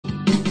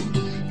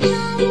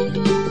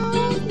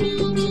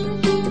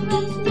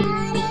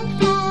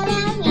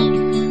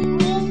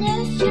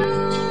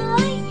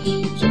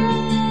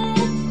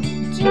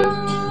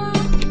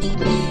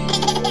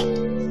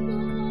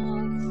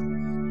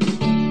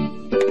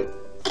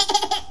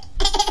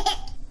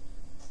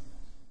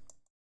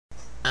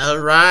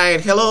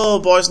Alright, hello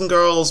boys and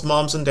girls,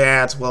 moms and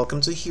dads.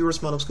 Welcome to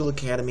HeroesMart Homeschool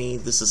Academy.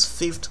 This is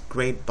 5th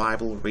grade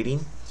Bible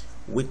reading,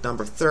 week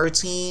number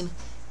 13.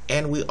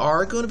 And we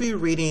are going to be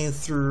reading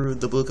through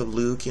the book of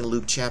Luke in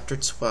Luke chapter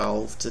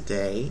 12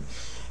 today.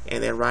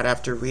 And then right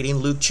after reading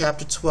Luke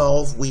chapter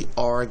 12, we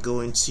are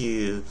going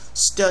to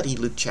study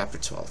Luke chapter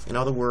 12. In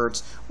other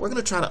words, we're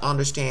going to try to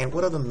understand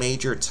what are the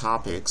major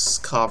topics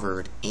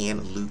covered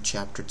in Luke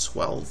chapter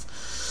 12.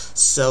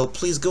 So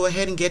please go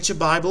ahead and get your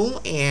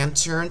Bible and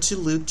turn to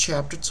Luke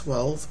chapter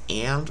 12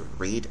 and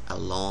read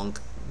along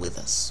with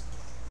us.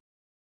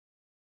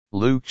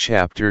 Luke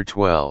chapter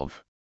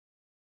 12.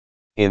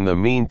 In the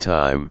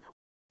meantime,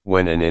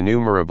 when an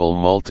innumerable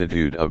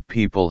multitude of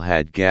people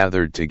had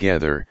gathered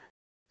together,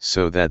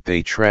 so that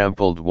they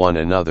trampled one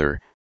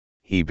another,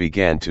 he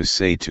began to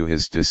say to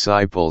his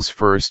disciples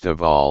first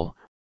of all,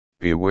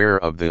 Beware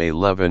of the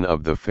leaven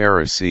of the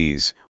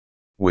Pharisees,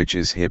 which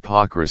is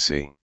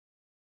hypocrisy.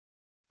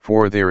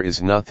 For there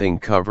is nothing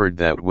covered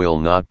that will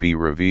not be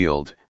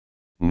revealed,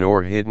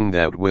 nor hidden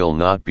that will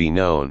not be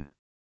known.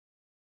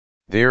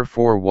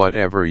 Therefore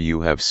whatever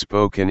you have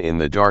spoken in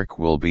the dark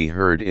will be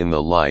heard in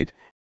the light,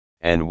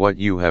 and what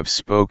you have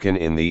spoken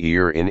in the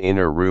ear in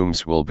inner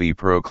rooms will be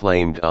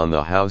proclaimed on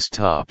the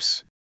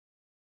housetops.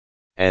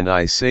 And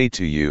I say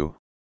to you,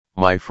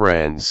 my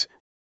friends,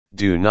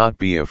 do not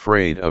be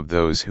afraid of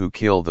those who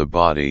kill the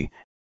body,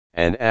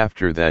 and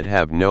after that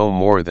have no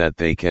more that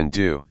they can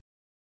do.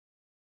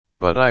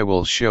 But I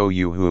will show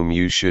you whom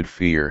you should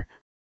fear.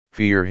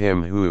 Fear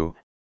him who,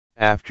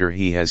 after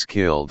he has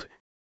killed,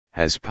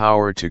 has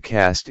power to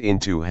cast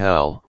into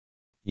hell.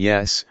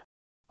 Yes,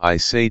 I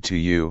say to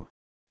you,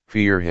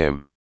 fear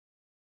him.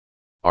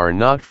 Are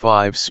not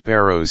 5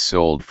 sparrows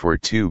sold for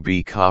 2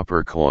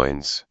 copper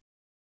coins?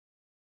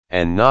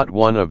 And not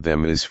one of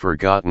them is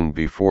forgotten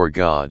before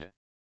God.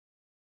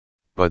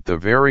 But the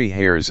very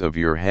hairs of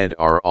your head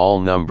are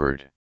all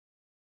numbered.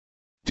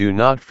 Do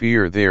not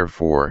fear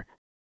therefore,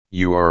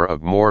 you are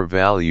of more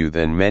value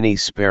than many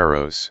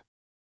sparrows.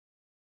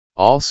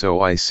 Also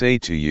I say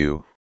to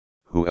you,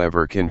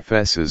 whoever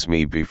confesses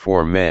me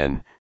before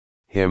men,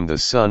 him the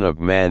Son of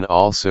Man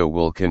also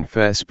will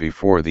confess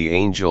before the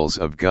angels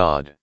of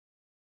God.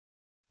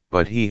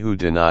 But he who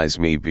denies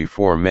me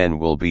before men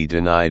will be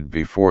denied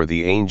before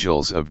the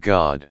angels of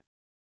God.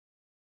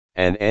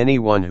 And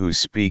anyone who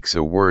speaks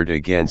a word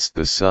against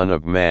the Son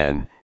of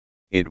Man,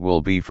 it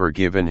will be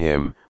forgiven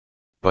him,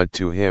 but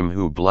to him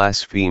who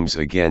blasphemes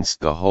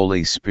against the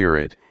Holy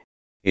Spirit,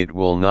 it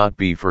will not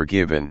be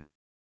forgiven.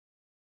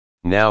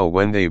 Now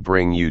when they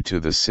bring you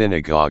to the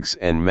synagogues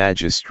and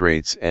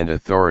magistrates and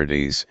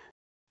authorities,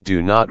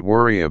 do not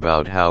worry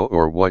about how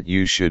or what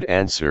you should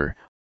answer,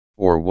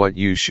 or what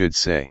you should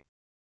say.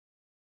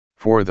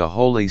 For the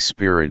Holy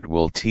Spirit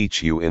will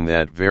teach you in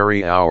that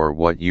very hour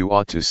what you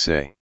ought to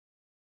say.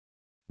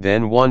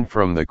 Then one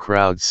from the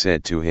crowd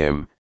said to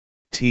him,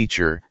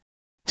 Teacher,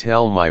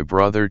 tell my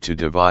brother to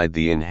divide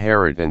the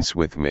inheritance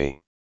with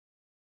me.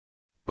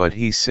 But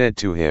he said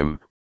to him,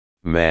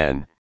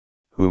 Man,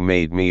 who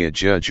made me a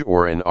judge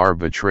or an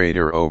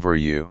arbitrator over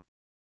you?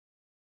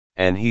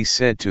 And he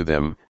said to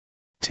them,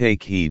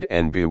 Take heed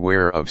and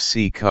beware of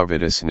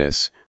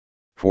covetousness,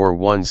 for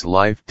one's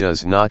life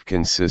does not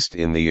consist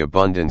in the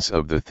abundance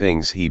of the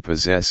things he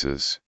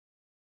possesses.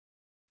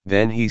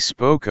 Then he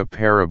spoke a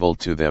parable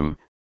to them,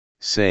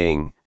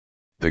 saying,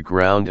 The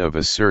ground of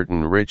a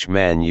certain rich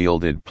man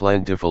yielded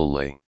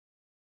plentifully.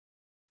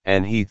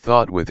 And he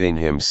thought within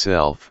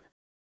himself,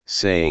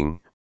 saying,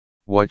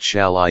 What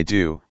shall I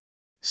do,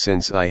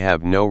 since I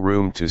have no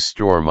room to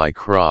store my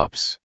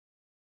crops?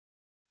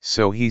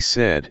 So he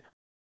said,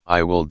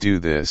 I will do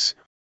this,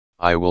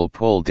 I will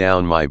pull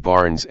down my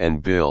barns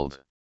and build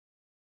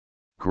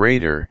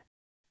greater,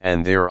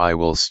 and there I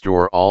will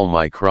store all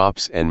my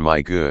crops and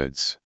my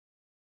goods.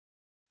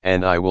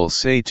 And I will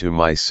say to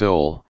my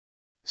soul,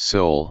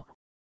 Soul,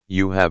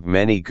 you have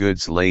many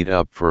goods laid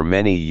up for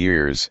many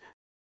years,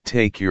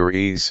 take your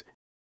ease,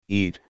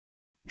 eat,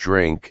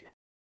 drink,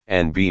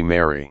 and be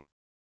merry.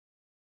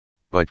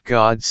 But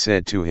God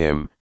said to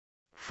him,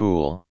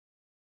 Fool!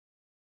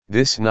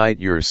 This night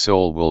your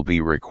soul will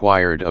be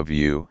required of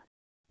you,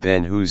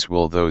 then whose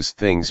will those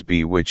things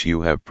be which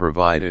you have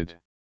provided?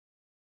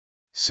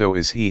 So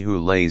is he who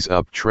lays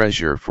up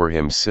treasure for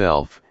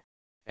himself,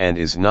 and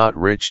is not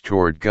rich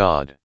toward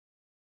God.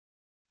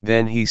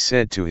 Then he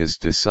said to his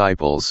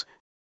disciples,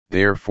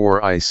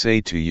 Therefore I say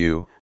to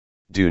you,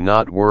 do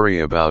not worry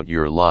about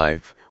your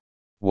life,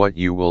 what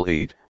you will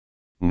eat,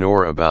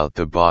 nor about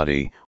the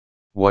body,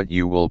 what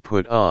you will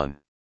put on.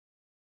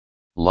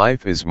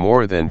 Life is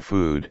more than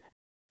food,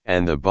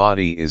 and the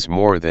body is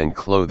more than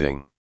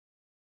clothing.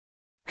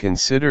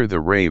 Consider the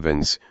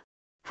ravens,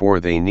 for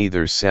they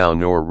neither sow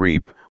nor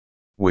reap,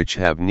 which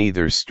have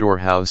neither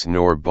storehouse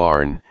nor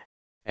barn,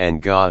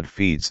 and God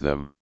feeds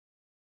them.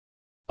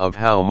 Of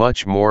how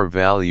much more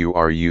value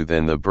are you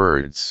than the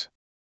birds?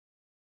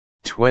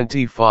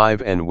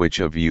 25 And which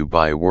of you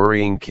by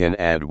worrying can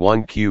add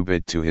 1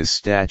 cubit to his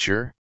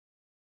stature?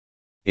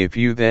 If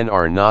you then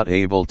are not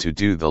able to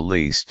do the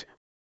least,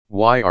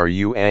 Why are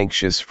you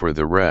anxious for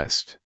the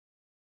rest?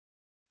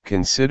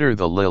 Consider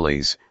the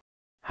lilies,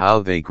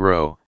 how they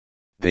grow,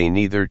 they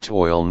neither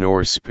toil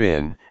nor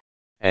spin,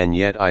 and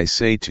yet I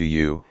say to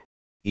you,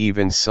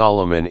 even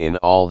Solomon in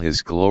all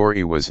his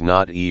glory was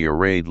not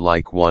arrayed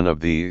like one of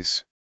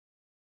these.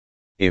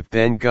 If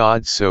then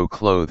God so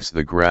clothes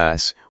the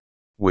grass,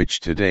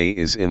 which today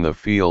is in the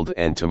field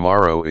and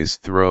tomorrow is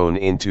thrown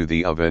into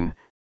the oven,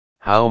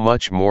 how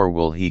much more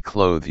will he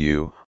clothe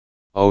you,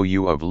 O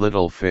you of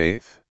little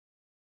faith?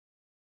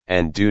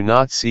 And do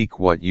not seek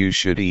what you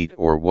should eat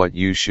or what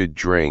you should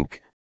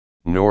drink,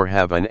 nor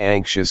have an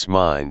anxious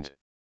mind.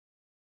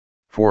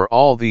 For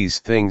all these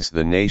things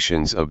the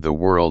nations of the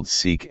world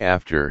seek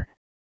after,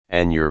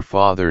 and your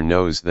Father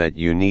knows that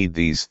you need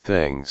these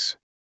things.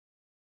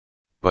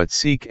 But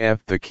seek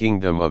after the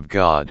kingdom of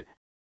God,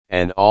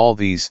 and all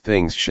these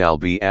things shall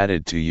be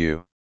added to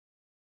you.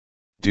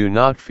 Do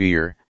not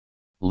fear,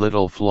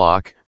 little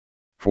flock,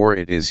 for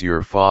it is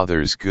your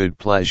Father's good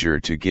pleasure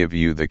to give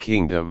you the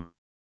kingdom.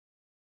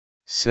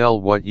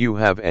 Sell what you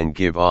have and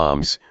give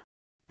alms,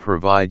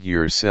 provide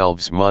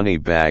yourselves money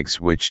bags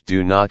which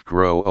do not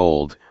grow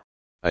old,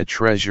 a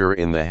treasure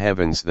in the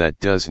heavens that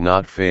does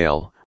not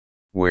fail,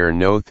 where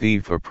no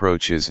thief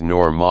approaches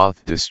nor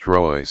moth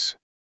destroys.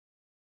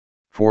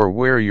 For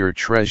where your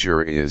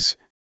treasure is,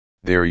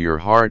 there your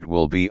heart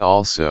will be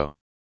also.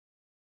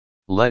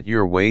 Let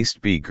your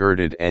waist be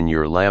girded and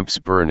your lamps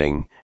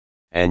burning,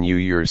 and you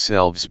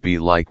yourselves be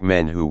like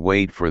men who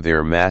wait for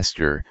their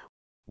master,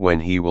 when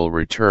he will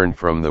return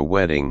from the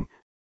wedding,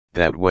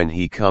 that when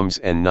he comes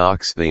and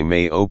knocks they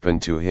may open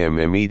to him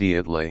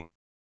immediately.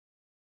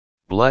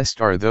 Blessed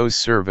are those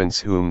servants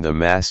whom the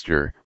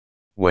master,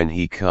 when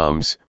he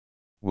comes,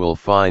 will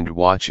find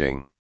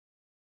watching.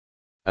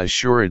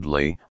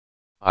 Assuredly,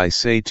 I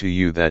say to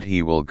you that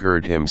he will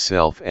gird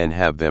himself and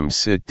have them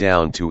sit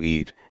down to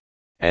eat,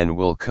 and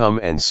will come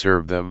and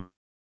serve them.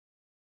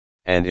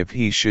 And if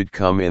he should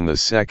come in the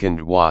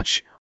second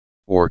watch,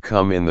 or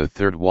come in the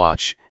third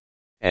watch,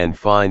 and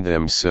find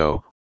them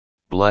so,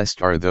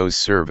 blessed are those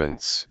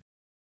servants.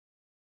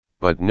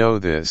 But know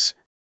this,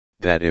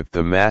 that if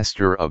the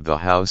master of the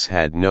house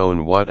had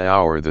known what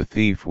hour the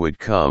thief would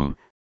come,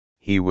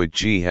 he would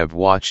have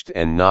watched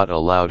and not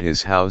allowed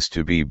his house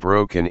to be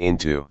broken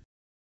into.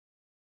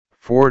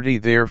 40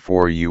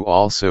 Therefore you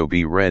also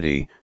be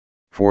ready,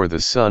 for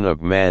the Son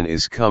of Man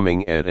is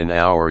coming at an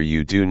hour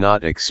you do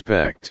not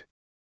expect.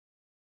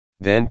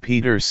 Then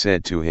Peter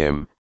said to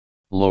him,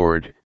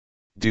 Lord,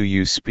 do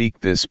you speak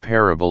this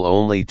parable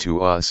only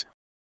to us,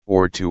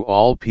 or to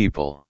all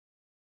people?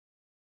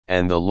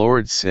 And the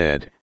Lord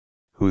said,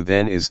 Who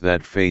then is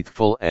that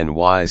faithful and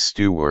wise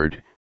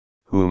steward,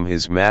 whom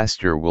his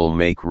master will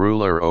make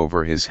ruler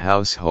over his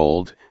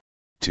household,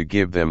 to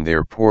give them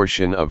their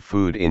portion of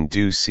food in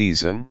due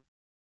season?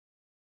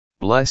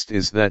 Blessed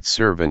is that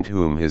servant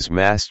whom his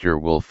master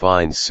will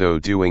find so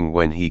doing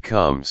when he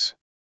comes.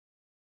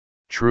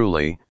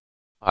 Truly,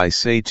 I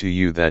say to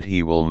you that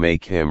he will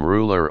make him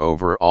ruler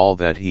over all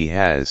that he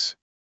has.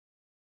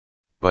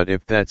 But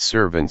if that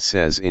servant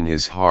says in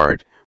his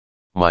heart,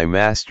 My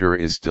master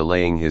is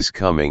delaying his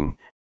coming,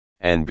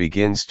 and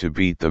begins to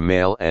beat the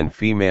male and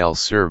female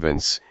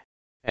servants,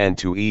 and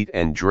to eat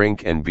and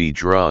drink and be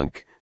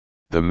drunk,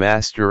 the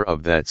master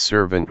of that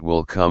servant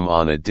will come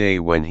on a day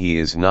when he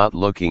is not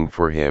looking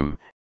for him,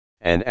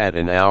 and at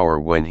an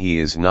hour when he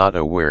is not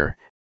aware,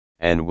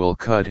 and will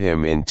cut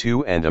him in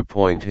two and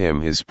appoint him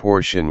his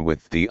portion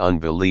with the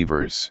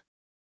unbelievers.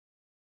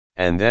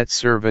 And that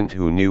servant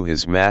who knew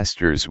his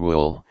master's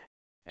will,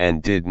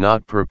 and did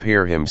not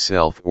prepare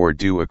himself or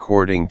do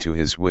according to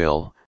his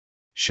will,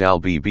 shall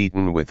be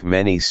beaten with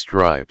many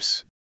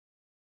stripes.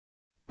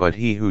 But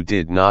he who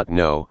did not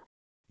know,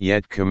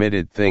 yet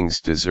committed things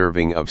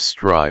deserving of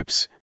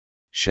stripes,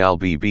 shall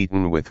be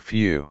beaten with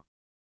few.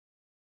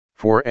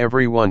 For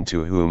everyone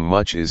to whom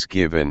much is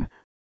given,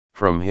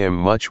 from him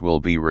much will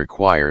be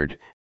required,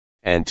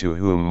 and to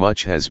whom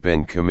much has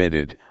been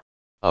committed,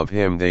 of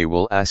him they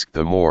will ask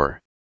the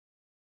more.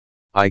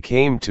 I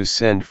came to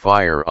send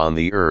fire on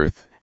the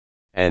earth,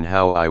 and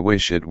how I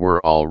wish it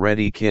were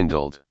already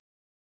kindled.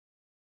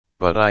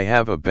 But I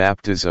have a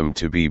baptism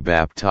to be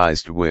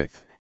baptized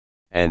with,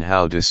 and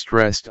how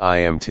distressed I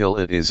am till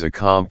it is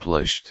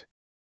accomplished.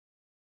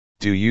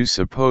 Do you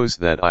suppose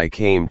that I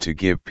came to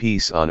give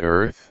peace on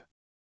earth?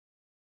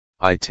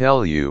 I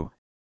tell you,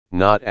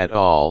 not at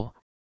all,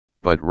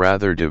 but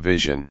rather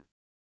division.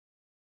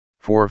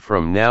 For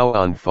from now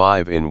on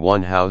 5 in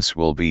one house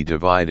will be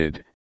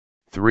divided,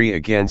 3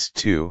 against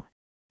 2,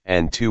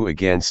 and 2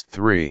 against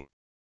 3.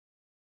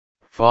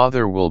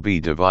 Father will be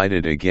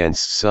divided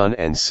against son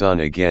and son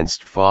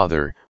against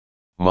father,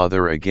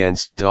 mother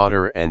against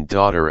daughter and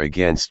daughter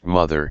against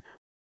mother,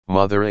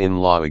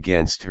 mother-in-law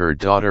against her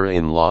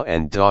daughter-in-law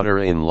and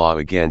daughter-in-law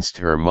against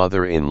her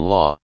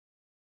mother-in-law.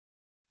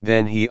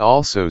 Then he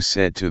also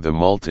said to the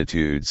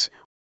multitudes,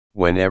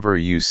 Whenever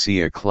you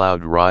see a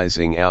cloud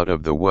rising out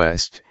of the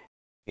west,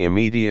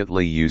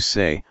 immediately you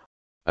say,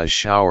 A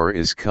shower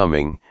is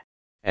coming,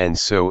 and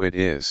so it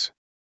is.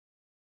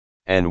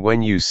 And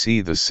when you see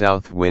the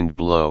south wind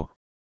blow,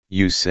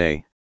 you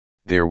say,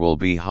 there will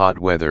be hot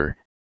weather,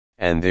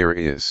 and there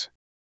is.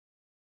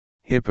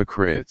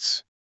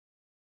 Hypocrites!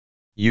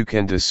 You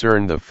can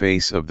discern the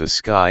face of the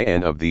sky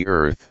and of the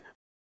earth,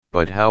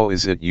 but how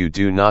is it you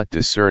do not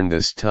discern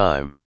this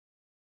time?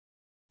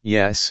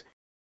 Yes,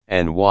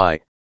 and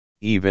why,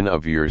 even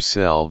of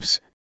yourselves,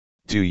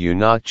 do you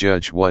not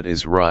judge what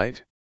is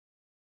right?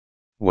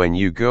 When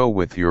you go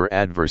with your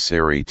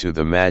adversary to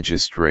the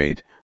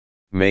magistrate,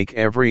 make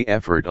every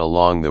effort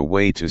along the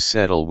way to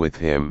settle with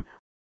him,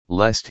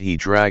 lest he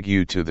drag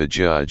you to the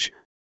judge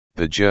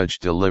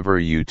deliver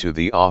you to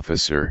the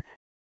officer,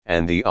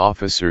 and the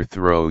officer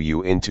throw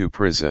you into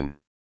prison.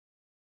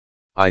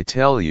 I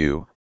tell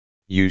you,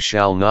 you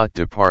shall not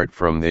depart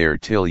from there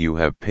till you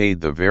have paid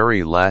the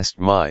very last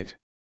mite.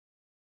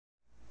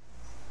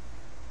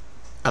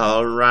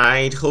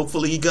 Alright,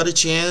 hopefully you got a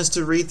chance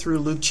to read through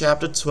Luke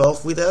chapter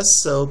 12 with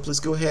us, so please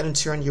go ahead and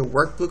turn your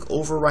workbook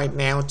over right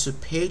now to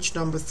page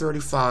number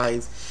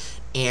 35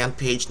 and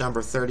page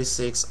number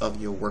 36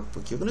 of your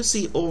workbook. You're going to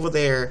see over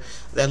there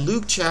that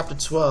Luke chapter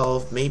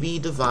 12 may be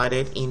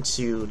divided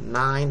into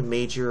 9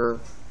 major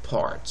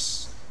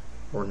parts,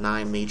 or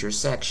 9 major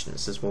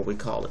sections is what we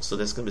call it. So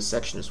there's going to be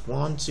sections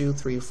 1, 2,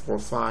 3, 4,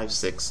 5,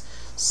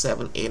 6,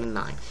 7, 8, and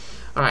 9.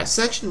 Alright,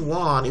 section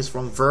 1 is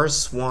from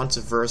verse 1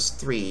 to verse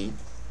 3.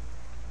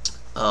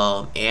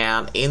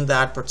 And in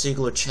that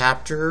particular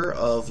chapter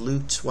of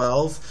Luke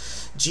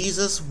 12,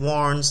 Jesus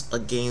warns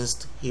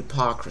against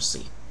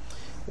hypocrisy.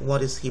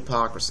 What is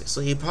hypocrisy?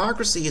 So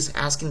hypocrisy is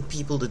asking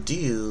people to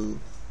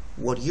do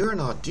what you're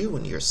not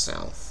doing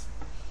yourself.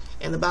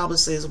 And the Bible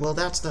says, well,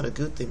 that's not a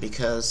good thing,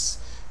 because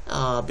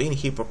being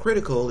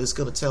hypocritical is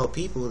going to tell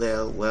people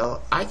that,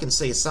 well, I can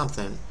say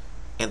something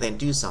and then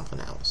do something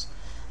else.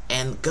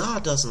 And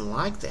God doesn't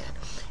like that.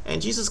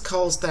 And Jesus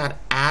calls that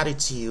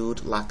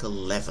attitude like a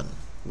leaven,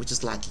 which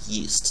is like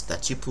yeast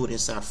that you put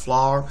inside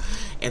flour,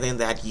 and then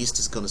that yeast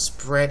is going to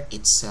spread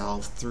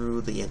itself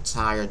through the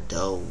entire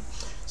dough.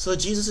 So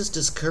Jesus is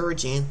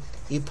discouraging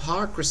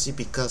hypocrisy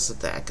because of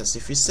that. Because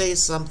if you say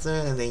something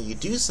and then you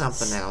do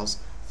something else,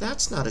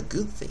 that's not a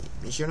good thing.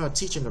 It means you're not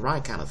teaching the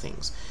right kind of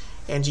things.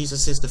 And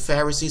Jesus says the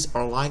Pharisees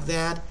are like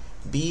that.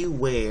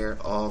 Beware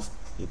of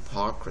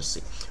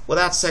hypocrisy. Well,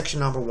 that's section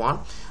number 1.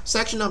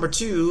 Section number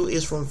 2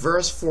 is from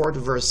verse 4 to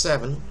verse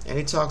 7, and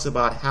it talks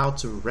about how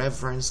to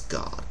reverence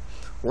God,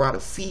 or how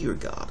to fear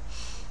God.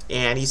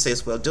 And he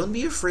says, well, don't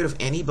be afraid of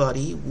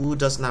anybody who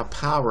doesn't have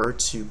power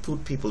to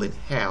put people in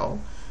hell,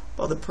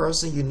 but the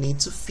person you need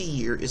to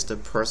fear is the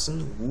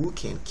person who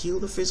can kill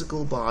the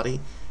physical body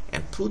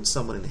and put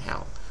someone in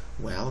hell.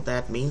 Well,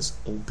 that means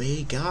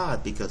obey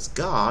God, because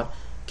God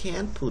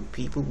can put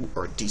people who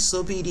are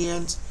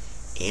disobedient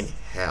in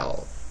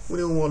hell. We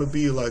don't want to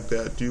be like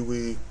that, do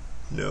we?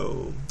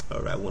 No.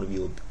 Alright,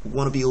 we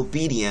want to be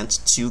obedient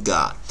to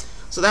God.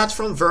 So that's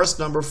from verse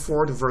number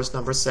 4 to verse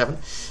number 7.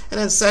 And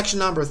then section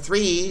number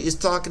 3 is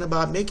talking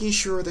about making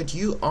sure that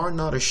you are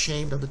not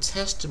ashamed of the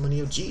testimony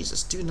of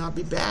Jesus. Do not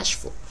be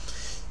bashful.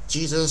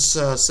 Jesus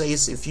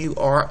says, if you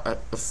are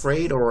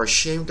afraid or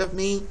ashamed of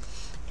me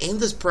in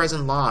this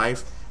present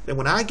life, then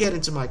when I get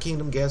into my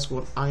kingdom, guess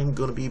what? I am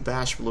going to be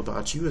bashful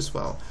about you as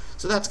well.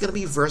 So that's going to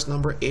be verse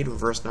number 8 and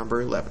verse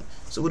number 11.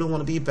 So we don't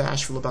want to be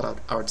bashful about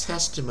our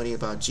testimony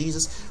about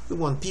Jesus. We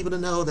want people to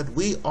know that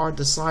we are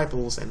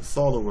disciples and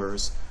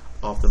followers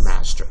of the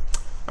Master.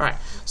 Alright,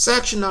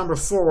 section number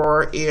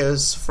 4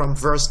 is from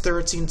verse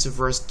 13 to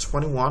verse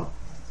 21.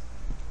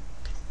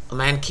 A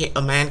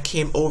man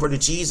came over to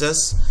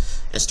Jesus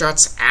and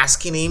starts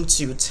asking him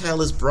to tell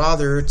his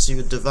brother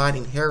to divide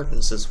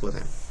inheritances with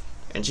him.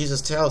 And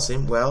Jesus tells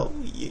him, well,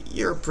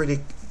 you're pretty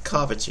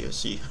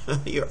covetous.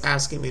 You're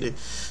asking me to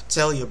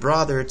tell your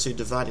brother to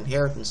divide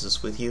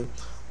inheritances with you.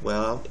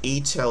 Well, he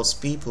tells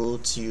people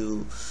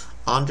to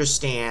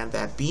understand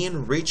that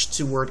being rich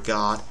toward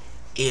God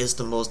is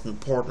the most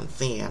important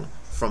thing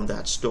from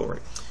that story.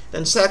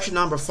 Then section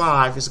number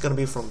 5 is going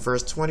to be from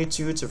verse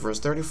 22 to verse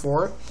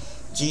 34.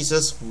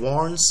 Jesus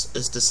warns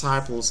his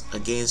disciples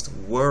against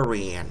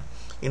worrying.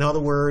 In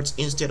other words,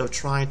 instead of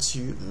trying to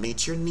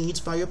meet your needs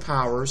by your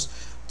powers,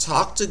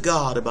 talk to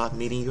God about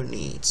meeting your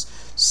needs.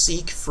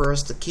 Seek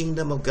first the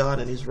kingdom of God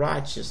and His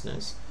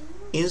righteousness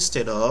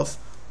instead of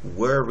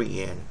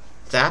worrying.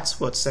 That's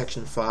what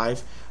section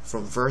 5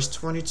 from verse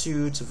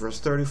 22 to verse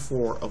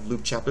 34 of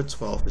Luke chapter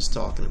 12 is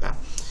talking about.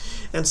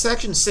 And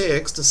section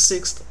 6, the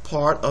 6th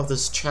part of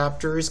this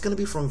chapter, is going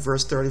to be from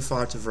verse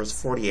 35 to verse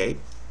 48.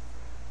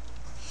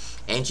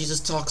 And Jesus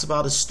talks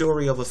about a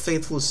story of a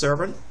faithful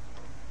servant.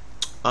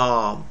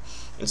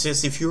 It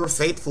says, if you are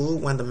faithful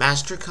when the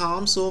master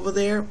comes over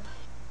there,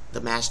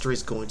 the master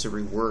is going to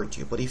reward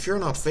you. But if you're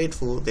not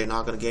faithful, they're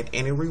not going to get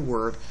any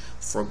reward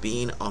for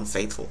being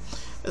unfaithful.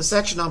 And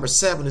section number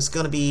 7 is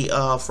going to be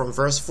from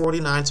verse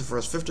 49 to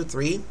verse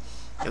 53.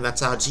 And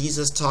that's how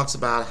Jesus talks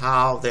about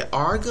how there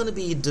are going to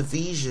be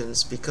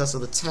divisions because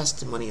of the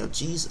testimony of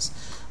Jesus.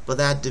 But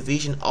that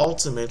division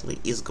ultimately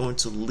is going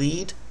to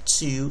lead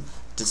to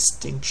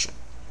distinction.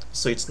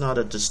 So it's not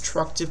a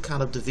destructive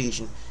kind of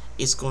division.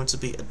 It's going to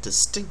be a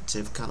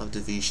distinctive kind of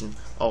division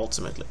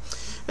ultimately.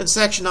 In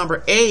section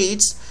number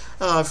 8,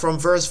 from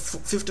verse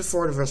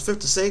 54 to verse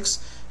 56,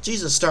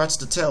 Jesus starts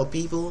to tell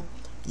people,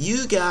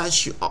 you guys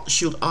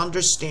should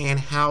understand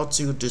how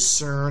to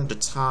discern the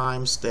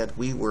times that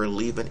we were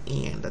living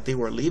in, that they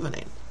were living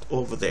in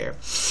over there.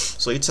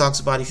 So he talks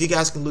about, if you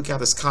guys can look at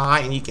the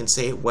sky and you can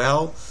say,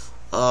 well,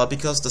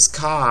 because the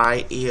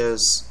sky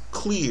is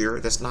clear,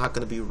 there's not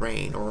going to be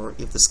rain. Or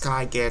if the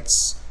sky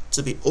gets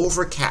to be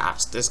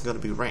overcast, there's going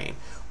to be rain.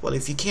 Well,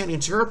 if you can't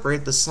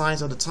interpret the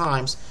signs of the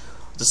times,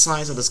 the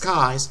signs of the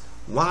skies,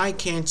 why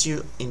can't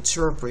you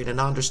interpret and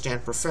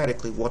understand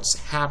prophetically what's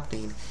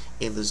happening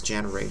in this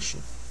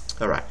generation?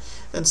 All right.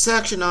 Then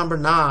section number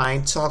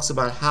 9 talks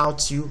about how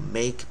to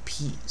make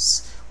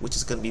peace, which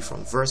is going to be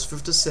from verse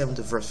 57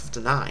 to verse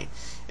 59.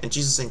 And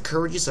Jesus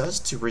encourages us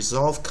to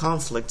resolve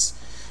conflicts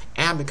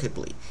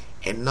amicably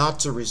and not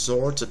to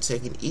resort to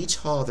taking each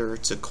other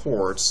to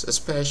courts,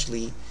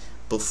 especially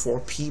before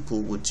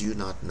people who do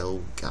not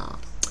know God.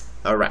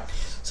 All right.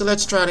 So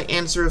let's try to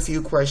answer a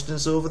few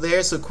questions over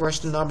there. So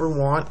question number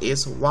 1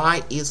 is,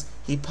 why is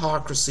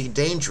hypocrisy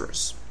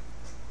dangerous?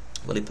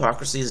 Well,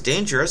 hypocrisy is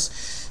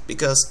dangerous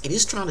because it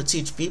is trying to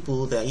teach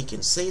people that you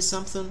can say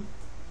something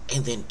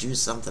and then do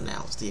something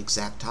else, the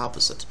exact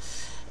opposite.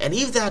 And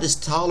if that is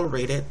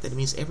tolerated, that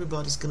means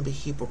everybody's going to be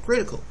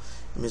hypocritical.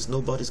 It means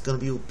nobody's going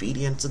to be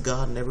obedient to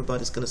God, and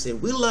everybody's going to say,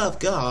 we love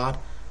God,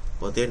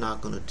 but they're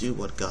not going to do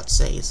what God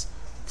says.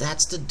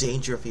 That's the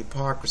danger of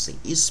hypocrisy.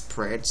 It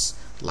spreads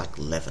like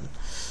leaven.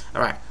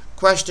 All right,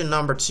 question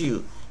number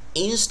 2.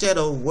 Instead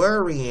of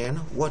worrying,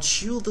 what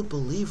should the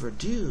believer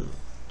do?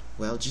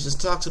 Well, Jesus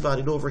talks about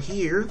it over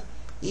here.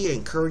 He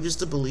encourages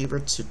the believer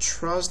to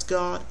trust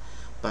God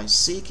by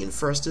seeking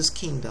first His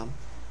kingdom,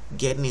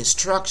 getting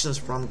instructions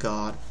from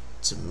God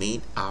to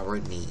meet our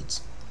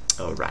needs.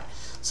 All right.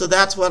 So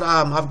that's what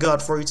I've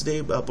got for you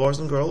today, boys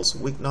and girls.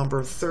 Week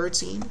number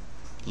 13.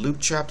 Luke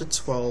chapter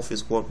 12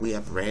 is what we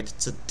have read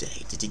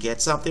today. Did you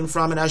get something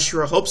from it? I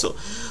sure hope so.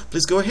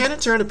 Please go ahead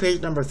and turn to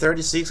page number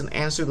 36 and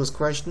answer those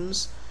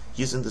questions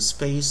using the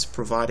space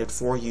provided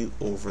for you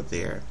over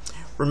there.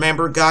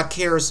 Remember, God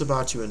cares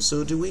about you, and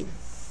so do we.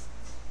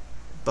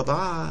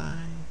 Bye-bye.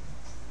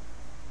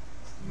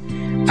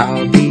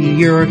 I'll be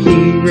your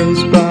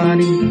hero's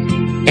buddy,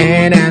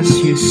 and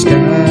as you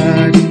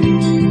study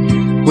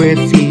with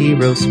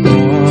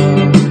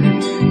HeroesMart,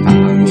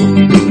 I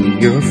will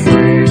be your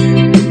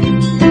friend.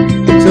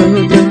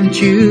 So don't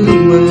you